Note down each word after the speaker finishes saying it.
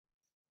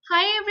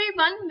Hi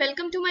everyone,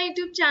 welcome to my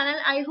YouTube channel.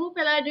 I hope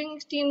you are doing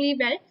extremely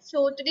well.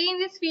 So today in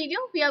this video,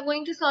 we are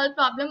going to solve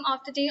problem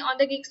of the day on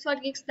the Geeks for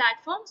Geeks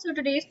platform. So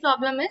today's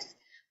problem is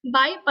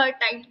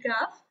bipartite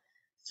graph.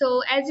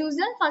 So as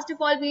usual, first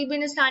of all, we'll be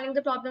understanding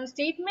the problem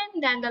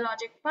statement, then the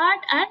logic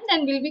part, and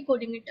then we'll be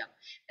coding it up,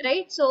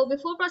 right? So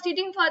before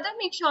proceeding further,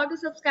 make sure to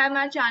subscribe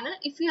my channel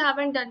if you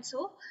haven't done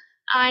so,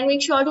 and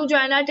make sure to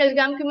join our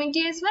Telegram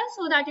community as well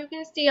so that you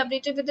can stay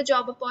updated with the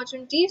job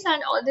opportunities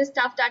and all the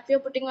stuff that we are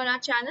putting on our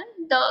channel.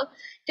 The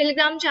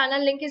Telegram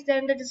channel link is there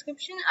in the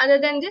description.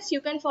 Other than this,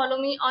 you can follow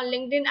me on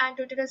LinkedIn and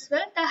Twitter as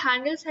well. The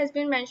handles has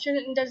been mentioned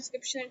in the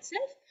description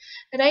itself,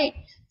 right?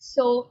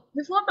 So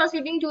before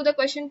proceeding to the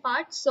question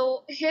part,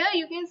 so here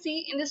you can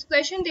see in this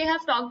question they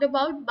have talked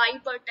about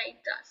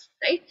bipartite graph,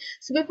 right?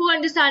 So before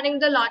understanding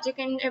the logic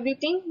and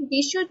everything,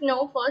 we should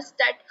know first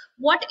that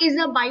what is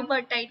a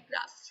bipartite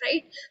graph,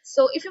 right?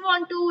 So if you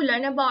want to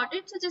learn about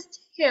it, so just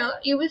here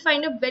you will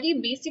find a very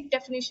basic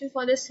definition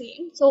for the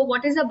same. So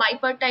what is a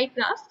bipartite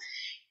graph?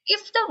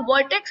 If the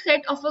vertex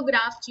set of a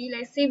graph G,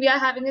 let's say we are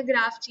having a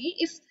graph G,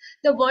 if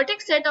the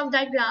vertex set of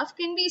that graph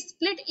can be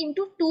split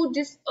into two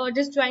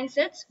disjoint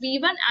sets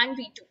V1 and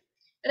V2,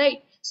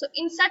 right? So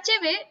in such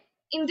a way,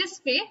 in this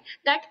way,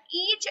 that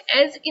each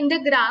edge in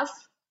the graph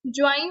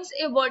joins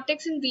a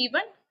vertex in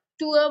V1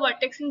 to a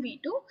vertex in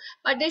V2,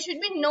 but there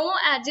should be no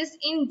edges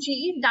in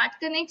G that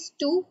connects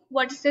two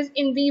vertices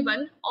in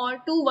V1 or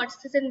two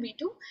vertices in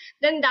V2,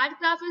 then that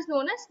graph is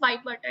known as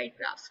bipartite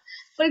graph.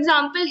 For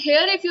example,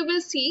 here if you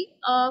will see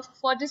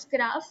for this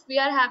graph, we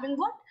are having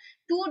what?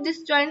 Two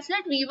disjoint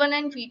set V1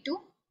 and V2,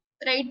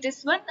 right?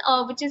 This one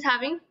which is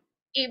having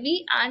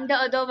AB and the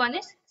other one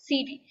is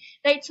CD,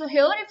 right? So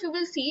here if you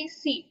will see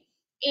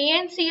A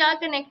and C are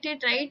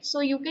connected, right? So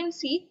you can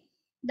see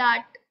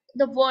that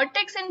the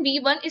vertex in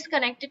V1 is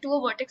connected to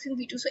a vertex in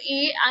V2. So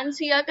A and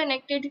C are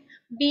connected,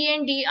 B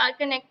and D are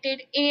connected,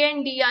 A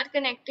and D are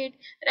connected,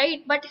 right?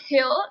 But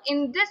here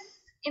in this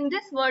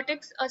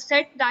vertex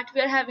set that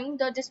we are having,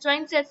 the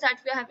disjoint sets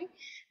that we are having,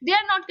 they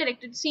are not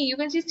connected. See, you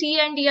can see C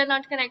and D are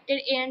not connected,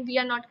 A and B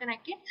are not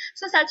connected.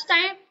 So such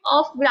type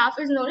of graph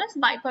is known as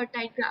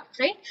bipartite graph,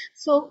 right?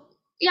 So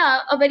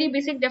yeah, a very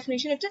basic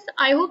definition it is.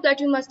 I hope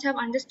that you must have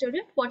understood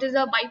it. What is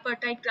a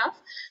bipartite graph?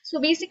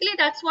 So basically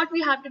that's what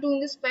we have to do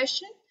in this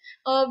question.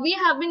 We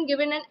have been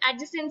given an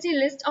adjacency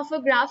list of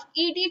a graph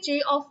EDJ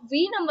of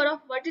V number of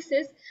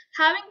vertices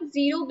having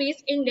 0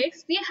 base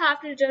index. We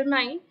have to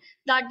determine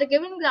that the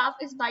given graph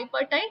is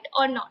bipartite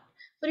or not.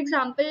 For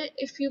example,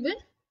 if you will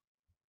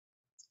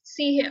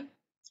see here,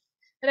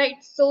 right?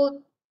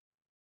 So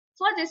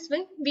for this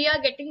one, we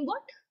are getting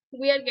what?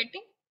 We are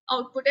getting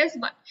output as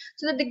 1.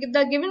 So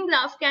the given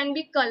graph can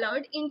be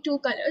colored in two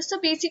colors. So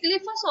basically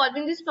for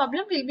solving this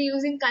problem, we'll be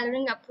using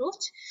coloring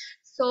approach.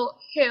 So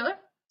here,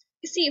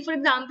 see, for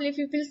example, if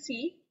you will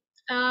see,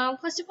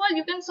 first of all,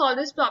 you can solve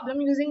this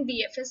problem using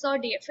BFS or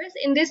DFS.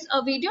 In this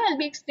video, I'll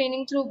be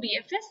explaining through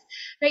BFS,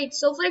 right?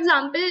 So for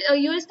example,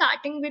 you are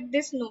starting with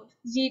this node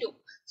 0.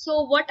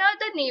 So what are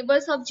the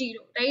neighbors of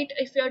 0, right?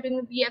 If you are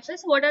doing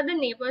BFS, what are the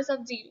neighbors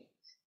of 0?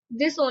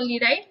 This only,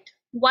 right?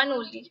 One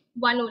only,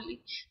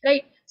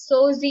 right?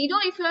 So 0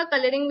 if you are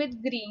coloring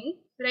with green,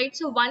 right?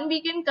 So 1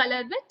 we can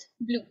color with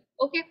blue.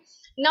 Okay,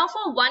 now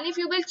for 1 if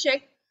you will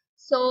check,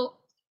 so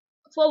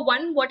for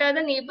 1 what are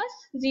the neighbors?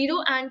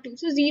 0 and 2.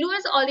 So 0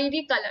 is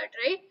already colored,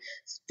 right?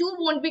 2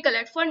 won't be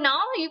colored for now.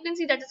 You can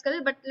see that is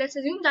colored, but let's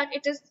assume that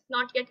it is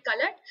not yet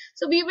colored,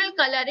 so we will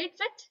color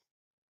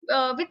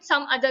it with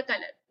some other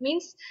color.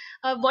 Means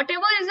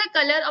whatever is the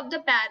color of the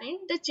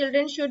parent, the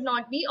children should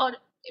not be, or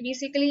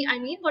basically I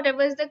mean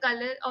whatever is the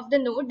color of the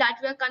node that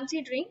we are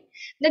considering,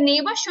 the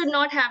neighbor should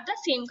not have the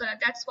same color.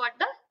 That's what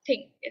the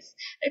thing is,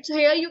 right? So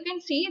here you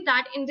can see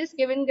that in this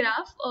given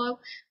graph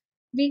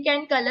we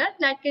can color,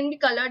 that can be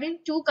colored in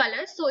two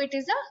colors, so it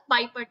is a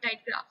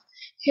bipartite graph.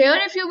 Here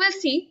if you will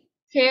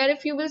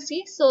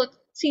see, so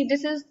see,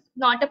 this is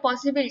not a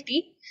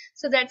possibility,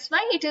 so that's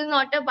why it is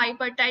not a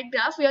bipartite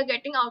graph. We are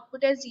getting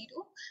output as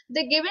 0.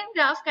 The given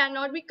graph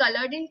cannot be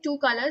colored in two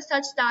colors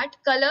such that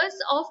colors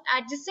of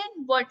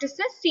adjacent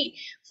vertices, see,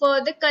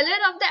 for the color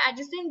of the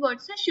adjacent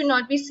vertices should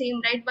not be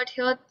same, right? But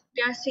here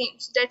they are same,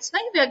 so that's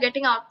why we are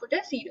getting output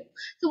as 0.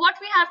 So what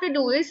we have to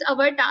do is,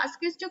 our task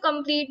is to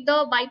complete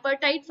the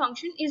bipartite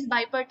function is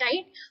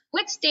bipartite,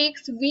 which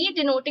takes V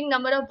denoting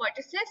number of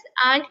vertices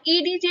and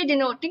EDJ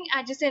denoting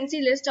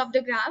adjacency list of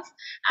the graph,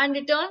 and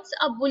returns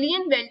a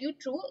boolean value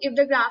true if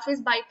the graph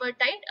is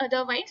bipartite,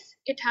 otherwise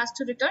it has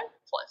to return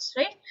false,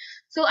 right?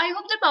 So I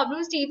hope the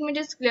problem statement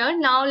is clear.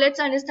 Now let's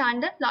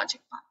understand the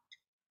logic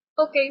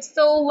part. Okay,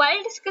 so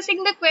while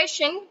discussing the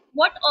question,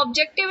 what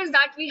objective is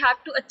that we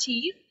have to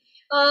achieve?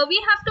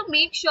 We have to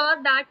make sure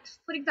that,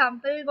 for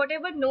example,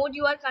 whatever node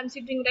you are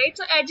considering, right?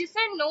 So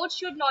adjacent nodes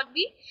should not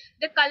be,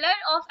 the color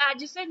of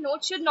adjacent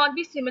nodes should not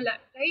be similar,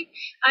 right?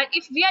 And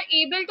if we are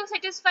able to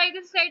satisfy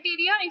this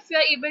criteria, if we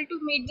are able to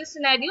meet this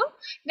scenario,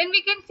 then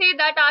we can say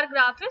that our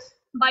graph is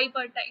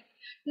bipartite.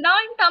 Now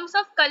in terms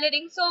of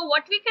coloring, so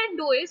what we can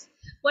do is,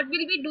 what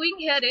we'll be doing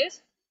here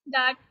is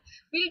that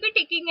we'll be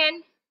taking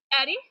an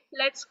array.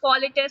 Let's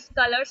call it as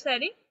colors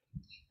array,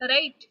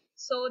 right?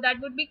 So that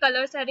would be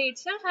colors array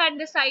itself, and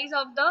the size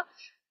of the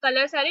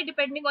colors array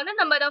depending on the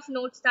number of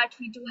nodes that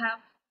we do have.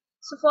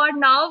 So for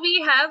now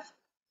we have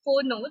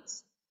 4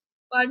 nodes: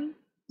 1,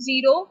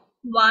 0,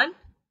 1,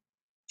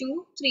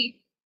 2, 3,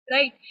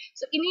 right?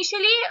 So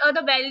initially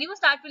the values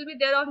that will be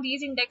there on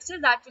these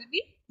indexes, that will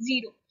be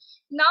 0.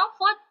 Now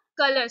for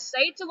colors,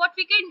 right? So what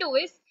we can do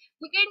is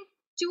we can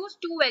choose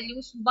two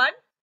values, 1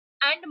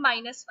 and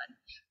 -1.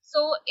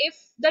 So if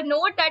the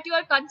node that you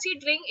are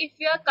considering, if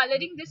we are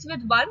coloring this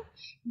with 1,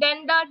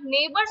 then the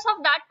neighbors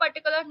of that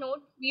particular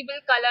node we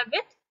will color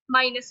with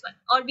 -1,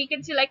 or we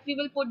can say like we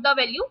will put the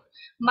value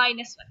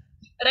 -1,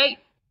 right?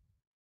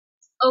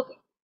 Okay.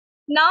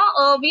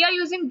 Now we are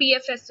using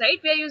BFS, right?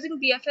 We are using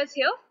BFS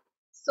here.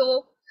 So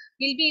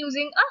we'll be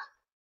using a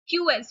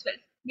Q as well.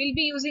 We'll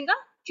be using a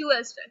Q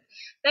as well,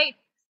 right?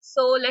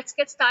 So let's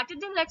get started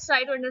then. Let's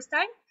try to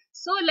understand.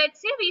 So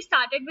let's say we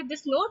started with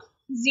this node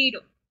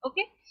 0.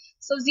 Okay.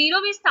 So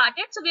 0 we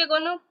started. So we are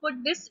going to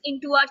put this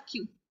into our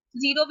queue.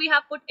 0 we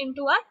have put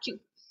into our queue.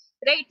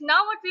 Right. Now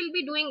what we'll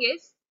be doing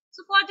is,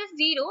 so for this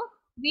 0,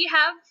 we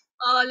have,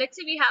 let's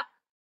say we have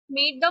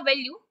made the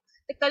value,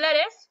 the color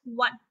is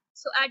 1.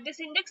 So at this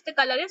index, the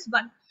color is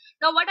 1.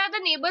 Now what are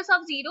the neighbors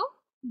of 0?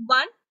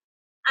 1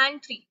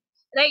 and 3,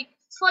 right?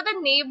 For the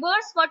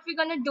neighbors, what we're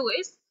going to do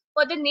is,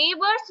 for the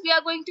neighbors, we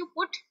are going to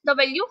put the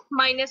value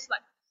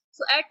 -1.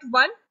 So at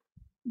 1,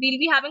 we'll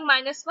be having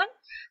 -1,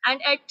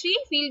 and at 3,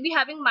 we'll be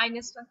having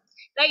 -1,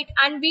 right?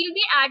 And we'll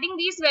be adding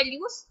these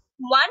values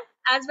 1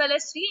 as well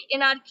as 3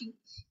 in our queue.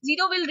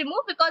 0 will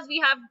remove because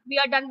we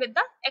are done with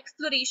the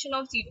exploration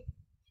of 0.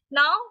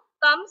 Now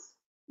comes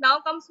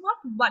what?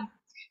 1.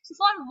 So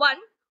for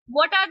 1,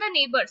 what are the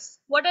neighbors?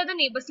 What are the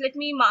neighbors? Let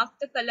me mark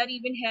the color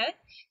even here.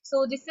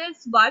 So this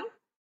is 1,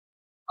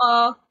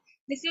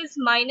 this is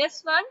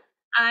 -1,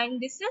 and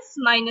this is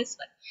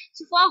 -1.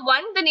 So for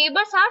 1, the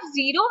neighbors are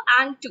 0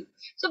 and 2.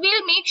 So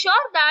we'll make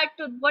sure that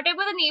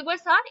whatever the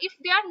neighbors are, if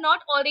they are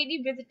not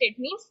already visited,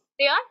 means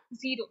they are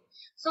 0.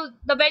 So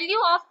the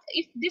value of,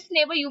 if this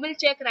neighbor you will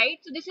check, right?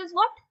 So this is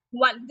what?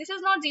 1. This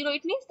is not 0.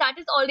 It means that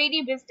is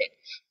already visited.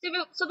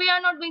 So we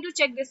are not going to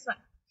check this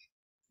one.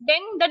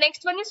 Then the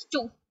next one is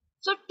 2.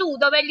 So 2,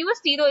 the value is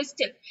 0 is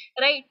still,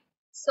 right?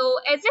 So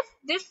as if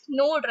this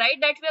node, right,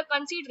 that we are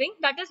considering,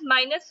 that is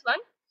 -1.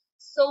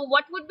 So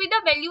what would be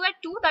the value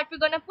at 2 that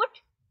we're going to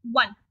put?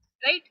 1,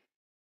 right?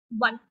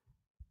 1.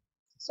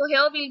 So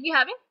here we'll be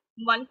having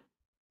 1.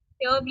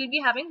 Here we'll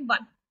be having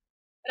 1,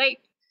 right?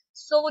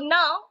 So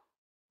now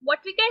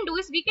what we can do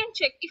is we can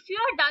check if you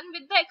are done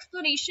with the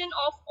exploration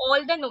of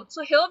all the nodes.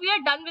 So here we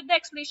are done with the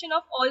exploration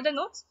of all the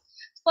nodes.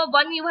 For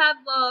 1 you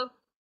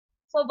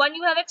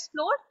have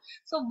explored.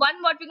 So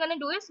 1, what we're going to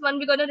do is 1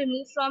 we're going to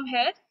remove from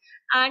here,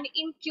 and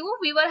in Q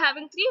we were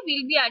having 3,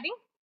 we'll be adding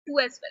 2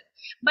 as well.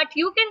 But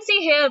you can see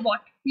here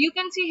what? You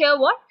can see here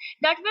what?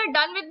 That we're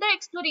done with the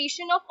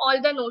exploration of all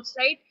the nodes,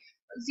 right?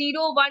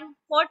 0, 1,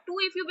 for 2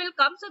 if you will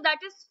come, so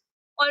that is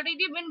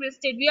already been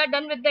listed. We are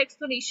done with the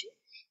exploration.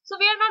 So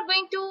we are not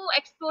going to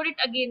explore it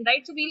again,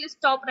 right? So we'll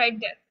stop right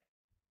there.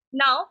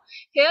 Now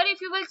here if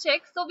you will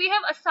check, so we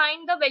have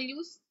assigned the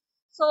values.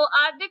 So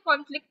are they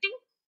conflicting?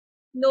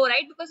 No,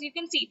 right? Because you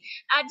can see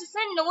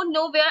adjacent node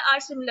nowhere are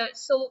similar.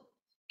 So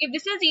if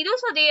this is 0,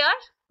 so they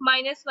are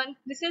 -1.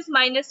 This is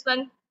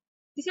 -1.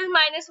 This is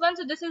 -1,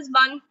 so this is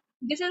 1.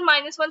 This is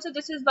 -1, so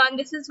this is 1.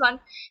 This is 1,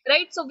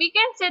 right? So we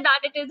can say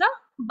that it is a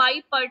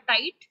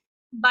bipartite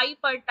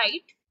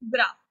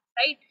graph,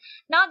 right?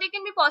 Now there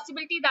can be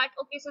possibility that,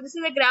 okay, so this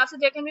is a graph, so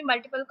there can be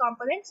multiple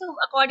components. So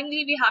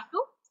accordingly we have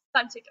to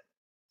consider,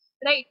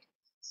 right?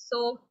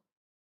 So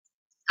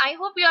I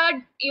hope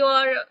you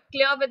are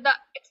clear with the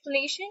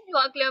explanation, you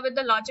are clear with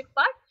the logic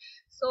part.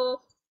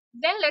 So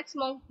then let's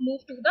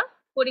move to the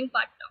coding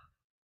part now.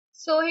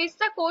 So here's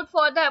the code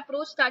for the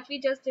approach that we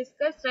just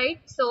discussed,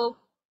 right? So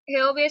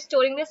here we are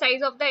storing the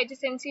size of the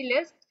adjacency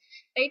list,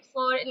 right?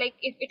 For like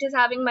if it is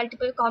having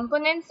multiple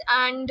components,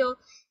 and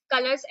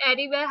colors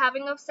array we are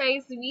having of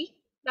size v,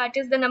 that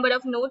is the number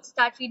of nodes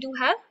that we do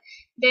have.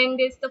 Then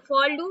there's the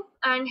for loop,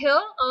 and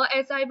here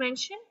as I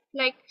mentioned,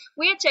 like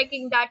we are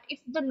checking that if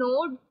the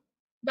node,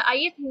 the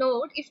ith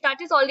node, if that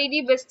is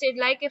already listed,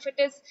 like if it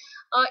is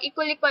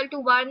equal to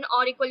 1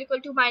 or equal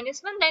to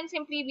 -1, then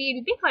simply we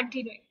will be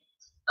continuing.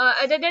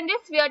 Other than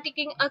this, we are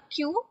taking a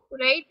queue,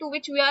 right, to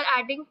which we are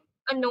adding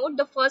a node,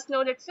 the first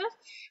node itself,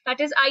 that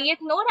is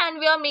ith node, and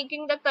we are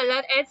making the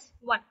color as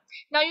 1.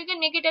 Now you can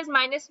make it as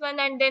 -1,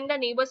 and then the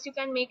neighbors you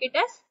can make it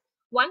as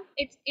 1.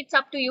 It's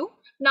up to you.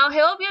 Now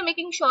here we are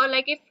making sure,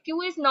 like if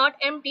queue is not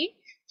empty,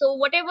 so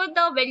whatever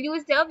the value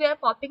is there, we are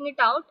popping it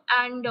out,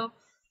 and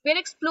we're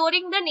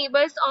exploring the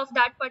neighbors of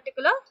that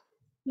particular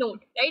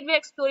node, right? We're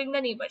exploring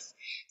the neighbors.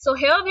 So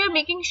here we are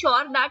making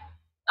sure that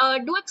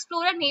do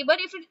explore a neighbor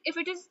if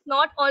it is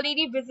not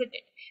already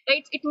visited,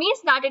 right? It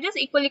means that it is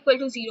equal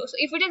to 0. So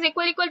if it is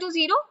equal to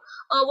 0,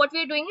 what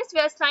we are doing is we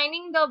are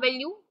assigning the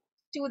value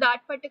to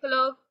that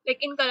particular, like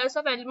in colors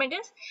of element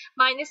is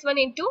 -1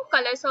 into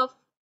colors of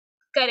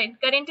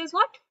current. Current is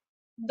what?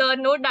 The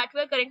node that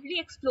we are currently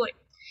exploring.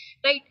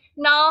 right?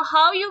 Now,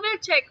 how you will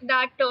check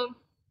that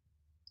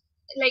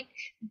like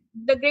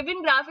the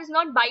given graph is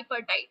not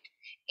bipartite?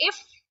 If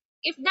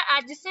the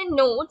adjacent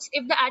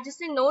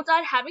nodes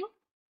are having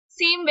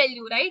same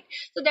value, right?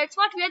 So that's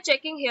what we are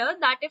checking here,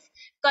 that if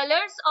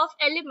colors of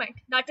element,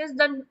 that is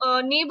the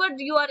neighbor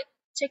you are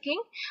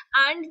checking,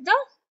 and the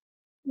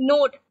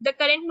node, the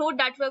current node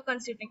that we are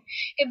considering,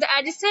 if the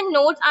adjacent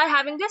nodes are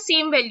having the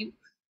same value,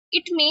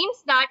 it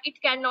means that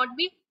it cannot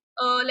be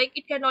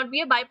it cannot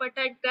be a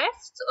bipartite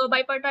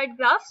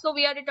graph, so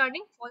we are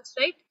returning false,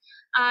 right?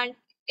 And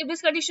if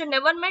this condition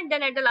never met,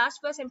 then at the last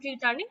we are simply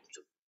returning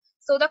true.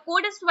 So the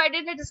code is provided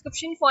in the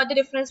description for the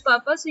reference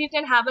purpose, so you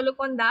can have a look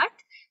on that.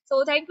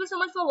 So thank you so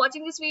much for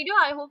watching this video.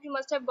 I hope you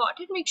must have got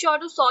it. Make sure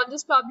to solve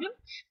this problem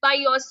by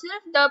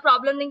yourself. The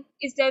problem link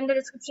is there in the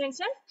description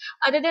itself.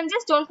 Other than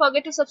this, don't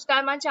forget to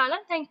subscribe my channel.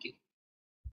 Thank you.